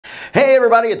Hey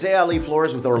everybody, it's Ali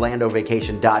Flores with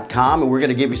OrlandoVacation.com, and we're going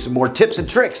to give you some more tips and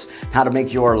tricks how to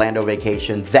make your Orlando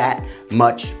vacation that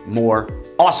much more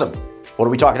awesome. What are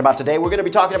we talking about today? We're going to be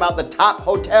talking about the top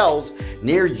hotels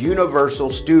near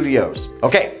Universal Studios.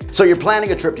 Okay, so you're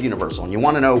planning a trip to Universal and you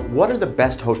want to know what are the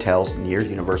best hotels near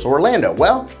Universal Orlando.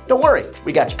 Well, don't worry,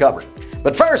 we got you covered.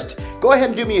 But first, go ahead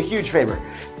and do me a huge favor.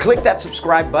 Click that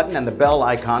subscribe button and the bell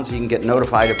icon so you can get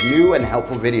notified of new and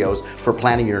helpful videos for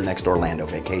planning your next Orlando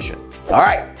vacation. All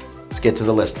right, let's get to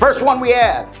the list. First one we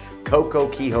have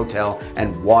CocoKey Hotel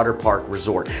and Water Park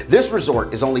Resort. This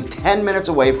resort is only 10 minutes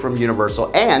away from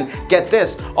Universal and, get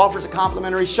this, offers a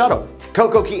complimentary shuttle.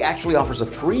 CocoKey actually offers a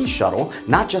free shuttle,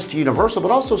 not just to Universal,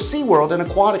 but also SeaWorld and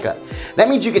Aquatica. That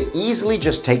means you can easily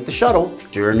just take the shuttle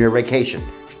during your vacation.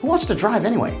 Who wants to drive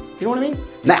anyway? You know what I mean?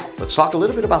 Now, let's talk a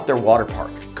little bit about their water park.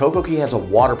 CocoKey has a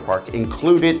water park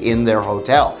included in their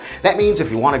hotel. That means if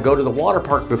you want to go to the water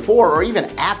park before or even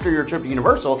after your trip to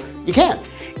Universal, you can.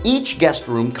 Each guest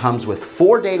room comes with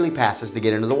 4 daily passes to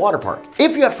get into the water park.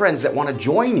 If you have friends that want to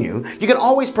join you, you can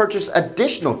always purchase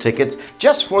additional tickets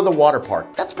just for the water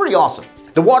park. That's pretty awesome.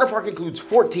 The water park includes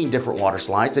 14 different water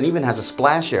slides and even has a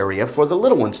splash area for the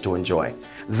little ones to enjoy.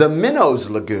 The Minnows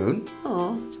Lagoon,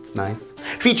 oh, it's nice,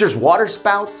 features water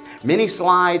spouts, mini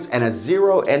slides, and a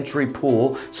zero-entry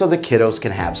pool so the kiddos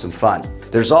can have some fun.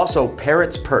 There's also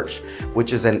Parrot's Perch,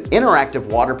 which is an interactive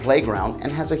water playground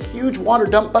and has a huge water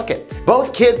dump bucket.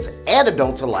 Both kids and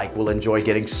adults alike will enjoy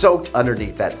getting soaked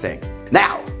underneath that thing.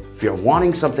 Now, if you're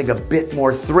wanting something a bit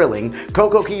more thrilling,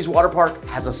 CocoKey's water park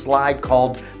has a slide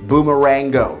called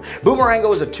Boomerango.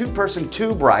 Boomerango is a 2-person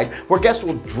tube ride where guests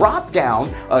will drop down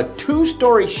a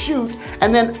 2-story chute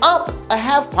and then up a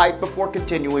half pipe before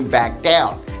continuing back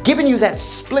down, giving you that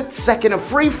split second of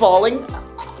free falling,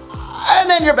 and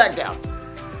then you're back down.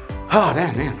 Oh,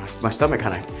 man, my stomach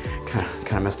kind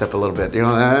of messed up a little bit, you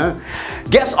know.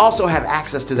 Guests also have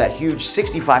access to that huge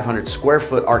 6,500 square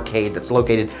foot arcade that's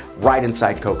located right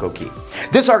inside CocoKey.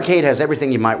 This arcade has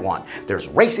everything you might want. There's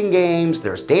racing games,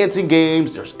 there's dancing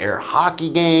games, there's air hockey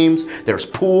games, there's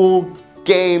pool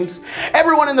games.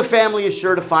 Everyone in the family is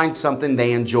sure to find something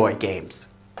they enjoy games.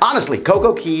 Honestly,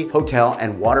 CocoKey Hotel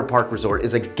and Water Park Resort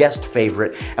is a guest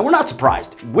favorite, and we're not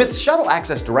surprised. With shuttle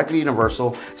access directly to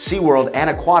Universal, SeaWorld, and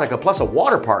Aquatica, plus a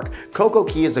water park,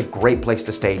 CocoKey is a great place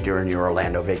to stay during your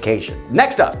Orlando vacation.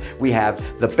 Next up, we have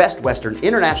the Best Western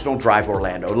International Drive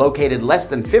Orlando, located less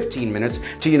than 15 minutes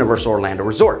to Universal Orlando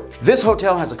Resort. This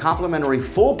hotel has a complimentary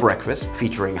full breakfast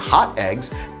featuring hot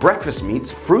eggs, breakfast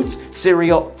meats, fruits,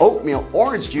 cereal, oatmeal,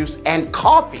 orange juice, and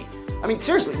coffee. I mean,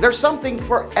 seriously, there's something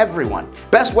for everyone.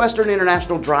 Best Western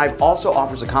International Drive also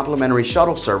offers a complimentary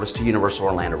shuttle service to Universal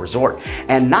Orlando Resort.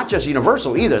 And not just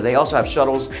Universal either, they also have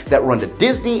shuttles that run to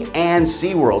Disney and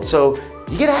SeaWorld, so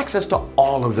you get access to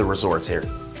all of the resorts here.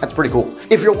 That's pretty cool.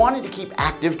 If you're wanting to keep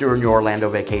active during your Orlando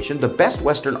vacation, the Best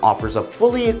Western offers a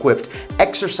fully equipped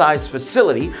exercise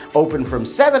facility open from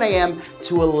 7 a.m.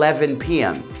 to 11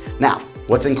 p.m. Now,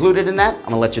 what's included in that? I'm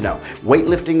gonna let you know.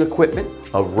 Weightlifting equipment,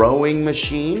 a rowing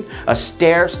machine, a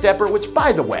stair stepper, which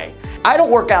by the way, I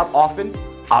don't work out often,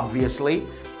 obviously.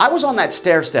 I was on that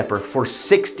stair stepper for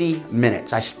 60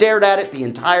 minutes. I stared at it the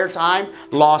entire time,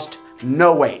 lost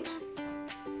no weight.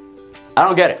 I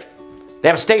don't get it. They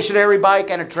have a stationary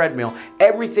bike and a treadmill,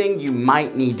 everything you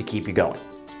might need to keep you going.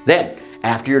 Then,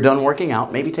 after you're done working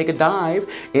out, maybe take a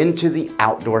dive into the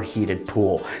outdoor heated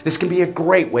pool. This can be a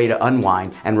great way to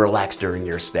unwind and relax during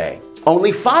your stay.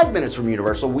 Only 5 minutes from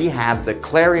Universal, we have the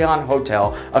Clarion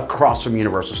Hotel across from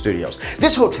Universal Studios.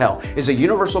 This hotel is a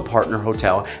Universal Partner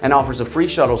Hotel and offers a free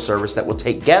shuttle service that will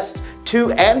take guests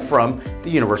to and from the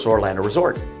Universal Orlando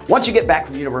Resort. Once you get back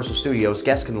from Universal Studios,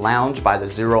 guests can lounge by the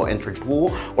zero-entry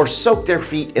pool or soak their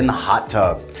feet in the hot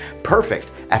tub. Perfect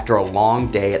after a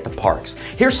long day at the parks.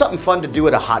 Here's something fun to do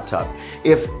at a hot tub.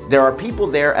 If there are people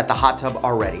there at the hot tub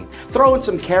already, throw in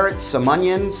some carrots, some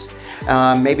onions,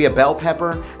 maybe a bell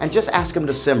pepper, and just ask them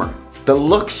to simmer. The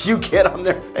looks you get on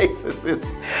their faces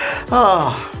is,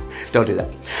 oh, don't do that.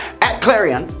 At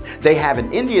Clarion, they have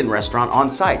an Indian restaurant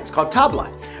on site. It's called Tabla,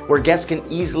 where guests can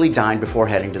easily dine before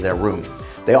heading to their room.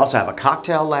 They also have a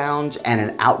cocktail lounge and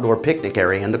an outdoor picnic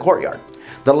area in the courtyard.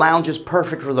 The lounge is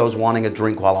perfect for those wanting a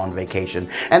drink while on vacation,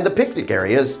 and the picnic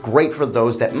area is great for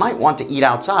those that might want to eat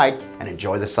outside and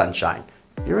enjoy the sunshine.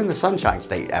 You're in the Sunshine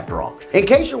State after all. In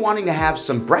case you're wanting to have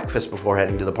some breakfast before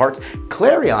heading to the parks,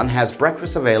 Clarion has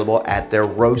breakfast available at their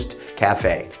Roast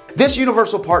Cafe. This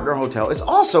Universal Partner Hotel is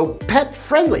also pet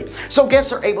friendly, so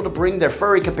guests are able to bring their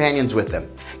furry companions with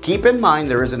them. Keep in mind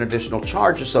there is an additional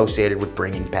charge associated with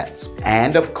bringing pets.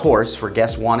 And of course, for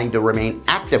guests wanting to remain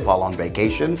active while on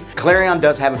vacation, Clarion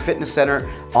does have a fitness center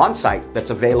on site that's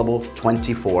available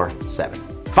 24/7.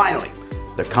 Finally,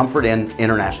 the Comfort Inn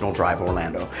International Drive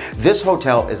Orlando. This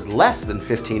hotel is less than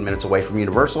 15 minutes away from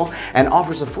Universal and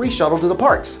offers a free shuttle to the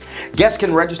parks. Guests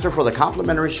can register for the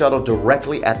complimentary shuttle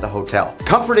directly at the hotel.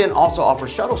 Comfort Inn also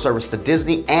offers shuttle service to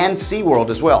Disney and SeaWorld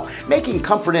as well, making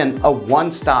Comfort Inn a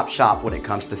one-stop shop when it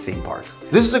comes to theme parks.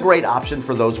 This is a great option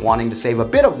for those wanting to save a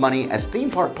bit of money, as theme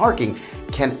park parking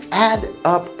can add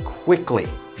up quickly.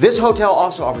 This hotel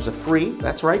also offers a free,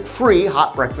 that's right, free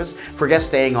hot breakfast for guests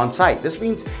staying on site. This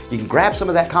means you can grab some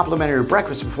of that complimentary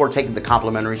breakfast before taking the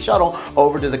complimentary shuttle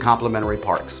over to the complimentary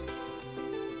parks.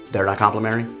 They're not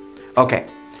complimentary? Okay,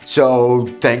 so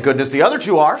thank goodness the other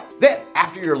two are. Then,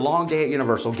 after your long day at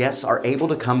Universal, guests are able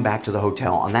to come back to the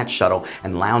hotel on that shuttle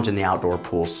and lounge in the outdoor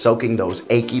pool, soaking those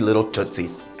achy little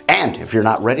tootsies. And if you're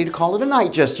not ready to call it a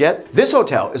night just yet, this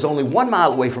hotel is only 1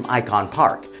 mile away from Icon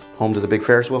Park, home to the big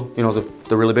Ferris wheel, you know,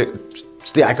 the really big,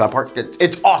 it's the Icon Park.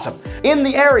 It's awesome. In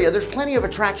the area, there's plenty of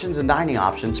attractions and dining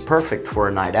options perfect for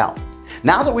a night out.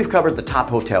 Now that we've covered the top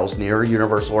hotels near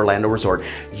Universal Orlando Resort,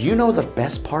 you know the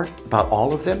best part about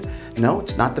all of them? No,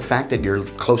 it's not the fact that you're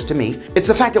close to me. It's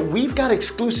the fact that we've got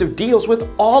exclusive deals with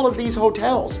all of these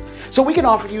hotels, so we can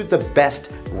offer you the best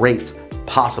rates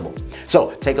possible.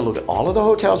 So take a look at all of the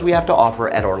hotels we have to offer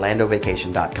at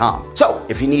orlandovacation.com. So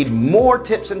if you need more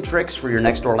tips and tricks for your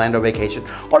next Orlando vacation,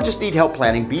 or just need help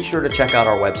planning, be sure to check out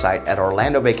our website at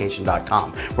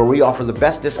orlandovacation.com, where we offer the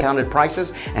best discounted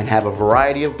prices and have a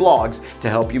variety of blogs to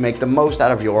help you make the most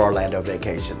out of your Orlando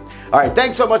vacation. All right,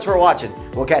 thanks so much for watching.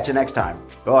 We'll catch you next time.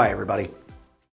 Bye, everybody.